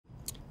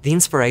The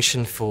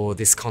inspiration for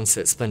this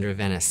concert, Splendour of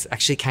Venice,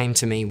 actually came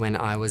to me when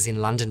I was in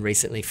London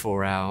recently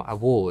for our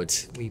award.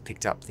 We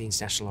picked up the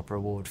International Opera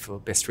Award for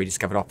Best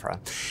Rediscovered Opera.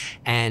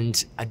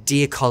 And a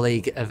dear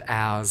colleague of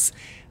ours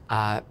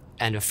and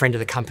a friend of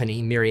the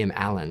company, Miriam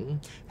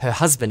Allen, her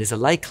husband is a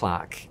lay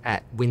clerk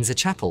at Windsor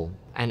Chapel.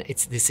 And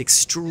it's this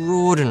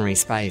extraordinary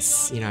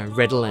space,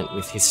 redolent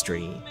with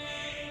history.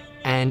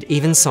 And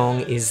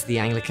Evensong is the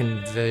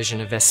Anglican version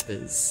of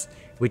Vespers,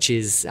 which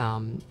is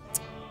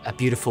a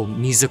beautiful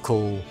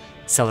musical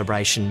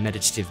celebration,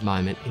 meditative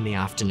moment in the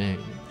afternoon.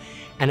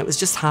 And it was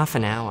just half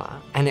an hour,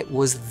 and it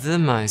was the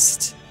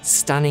most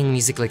stunning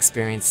musical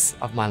experience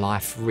of my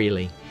life,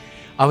 really.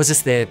 I was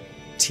just there,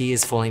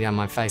 tears falling down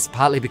my face,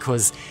 partly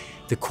because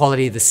the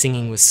quality of the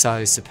singing was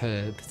so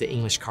superb. The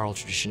English choral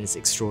tradition is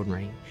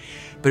extraordinary.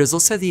 But it was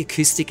also the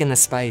acoustic in the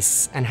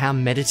space and how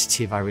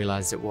meditative I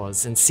realised it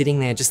was. And sitting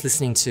there just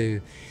listening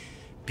to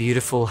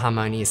beautiful,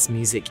 harmonious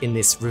music in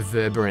this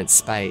reverberant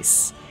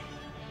space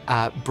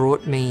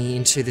brought me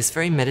into this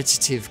very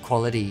meditative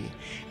quality.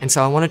 And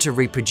so I wanted to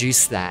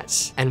reproduce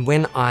that. And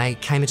when I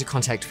came into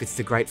contact with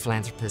the great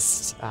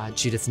philanthropist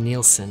Judith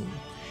Nielsen,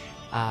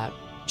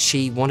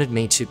 she wanted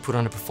me to put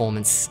on a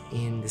performance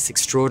in this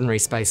extraordinary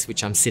space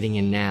which I'm sitting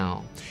in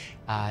now,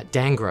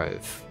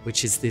 Dangrove,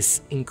 which is this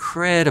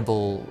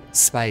incredible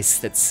space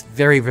that's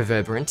very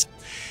reverberant.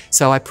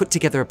 So I put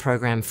together a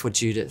program for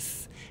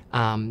Judith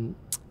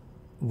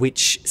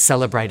which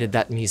celebrated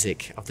that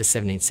music of the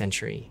 17th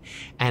century.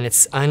 And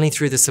it's only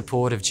through the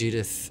support of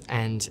Judith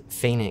and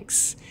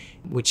Phoenix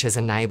which has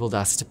enabled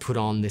us to put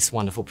on this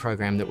wonderful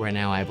program that we're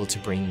now able to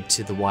bring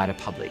to the wider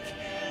public.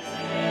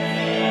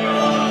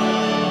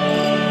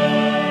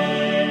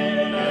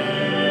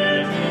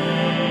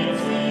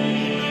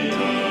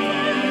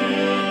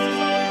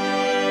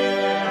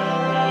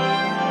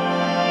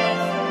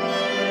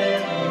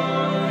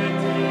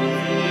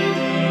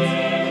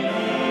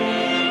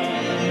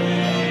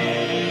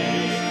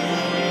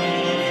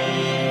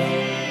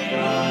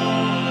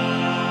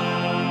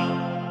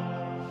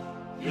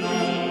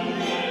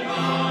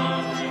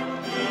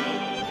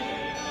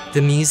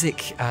 The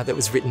music that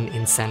was written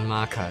in San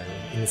Marco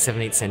in the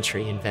 17th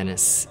century in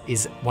Venice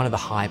is one of the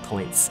high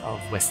points of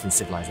Western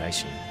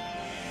civilization.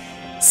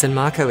 San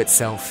Marco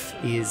itself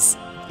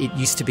it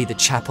used to be the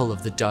chapel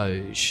of the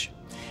Doge,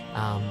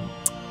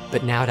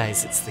 but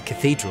nowadays it's the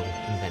cathedral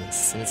in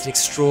Venice, and it's an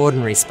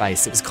extraordinary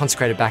space. It was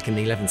consecrated back in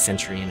the 11th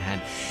century and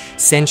had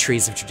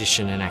centuries of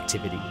tradition and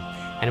activity,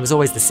 and it was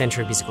always the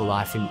centre of musical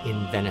life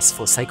in Venice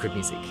for sacred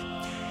music.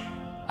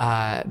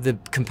 The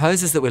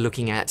composers that we're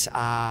looking at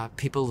are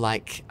people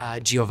like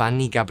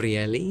Giovanni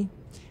Gabrieli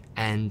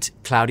and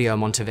Claudio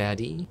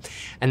Monteverdi,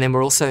 and then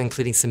we're also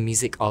including some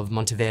music of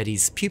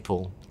Monteverdi's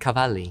pupil,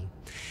 Cavalli.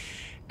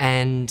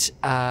 And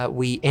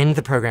we end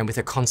the program with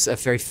a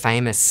very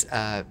famous,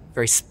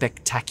 very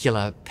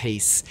spectacular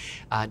piece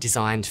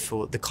designed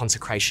for the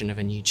consecration of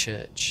a new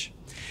church.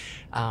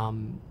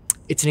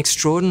 It's an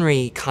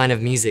extraordinary kind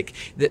of music.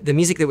 The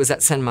music that was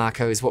at San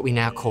Marco is what we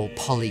now call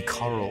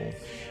polychoral.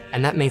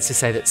 And that means to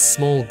say that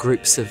small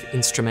groups of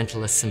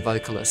instrumentalists and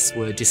vocalists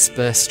were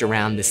dispersed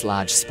around this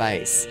large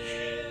space.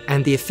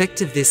 And the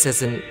effect of this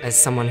as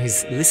someone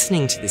who's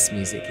listening to this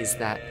music is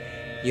that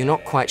you're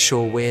not quite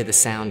sure where the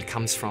sound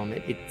comes from.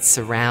 It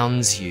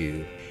surrounds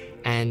you.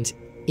 And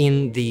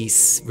in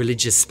this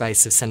religious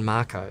space of San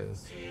Marco,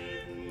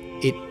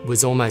 it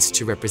was almost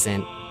to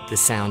represent the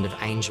sound of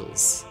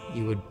angels.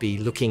 You would be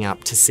looking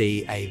up to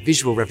see a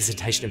visual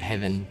representation of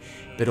heaven,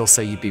 but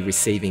also you'd be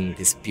receiving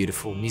this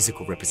beautiful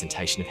musical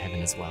representation of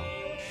heaven as well.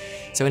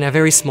 So in a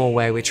very small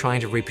way, we're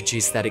trying to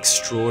reproduce that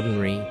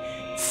extraordinary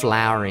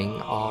flowering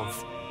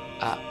of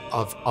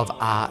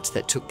art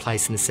that took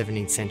place in the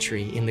 17th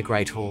century in the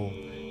Great Hall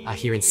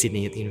here in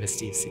Sydney at the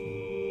University of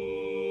Sydney.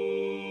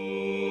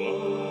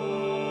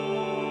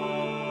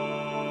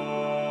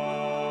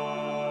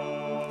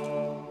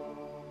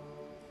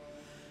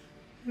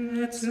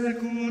 Et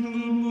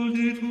secundum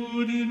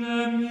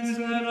multitudinem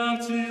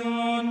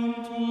miserationum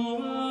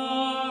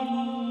tuarum,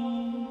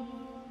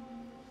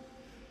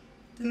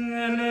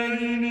 dele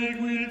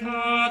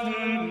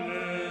iniquitatem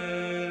mea.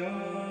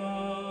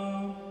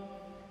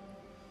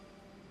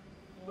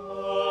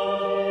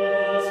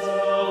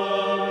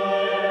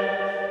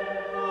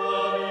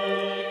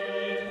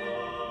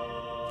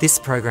 This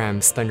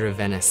program, Splendour of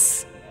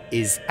Venice,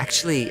 is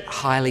actually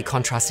highly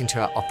contrasting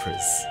to our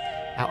operas.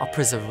 Our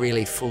operas are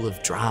really full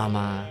of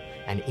drama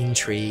and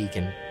intrigue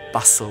and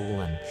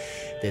bustle, and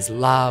there's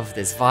love,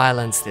 there's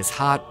violence, there's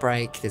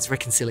heartbreak, there's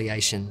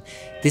reconciliation.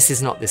 This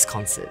is not this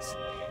concert.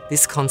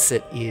 This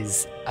concert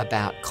is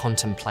about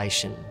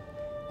contemplation,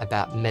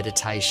 about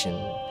meditation,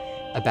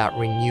 about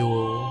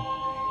renewal.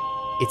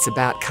 It's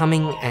about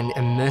coming and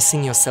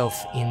immersing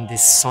yourself in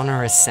this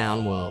sonorous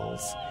sound world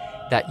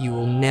that you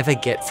will never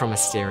get from a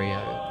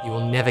stereo, you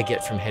will never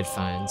get from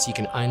headphones, you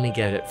can only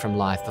get it from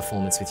live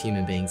performance with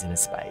human beings in a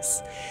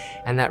space.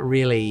 And that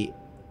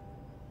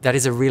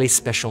is a really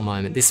special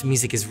moment. This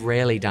music is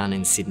rarely done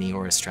in Sydney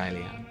or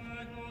Australia.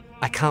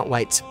 I can't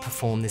wait to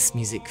perform this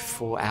music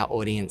for our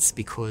audience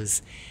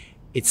because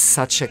It's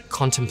such a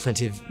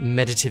contemplative,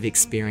 meditative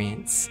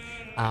experience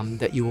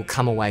that you will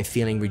come away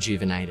feeling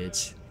rejuvenated.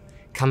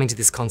 Coming to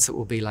this concert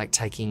will be like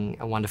taking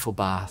a wonderful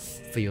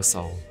bath for your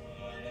soul.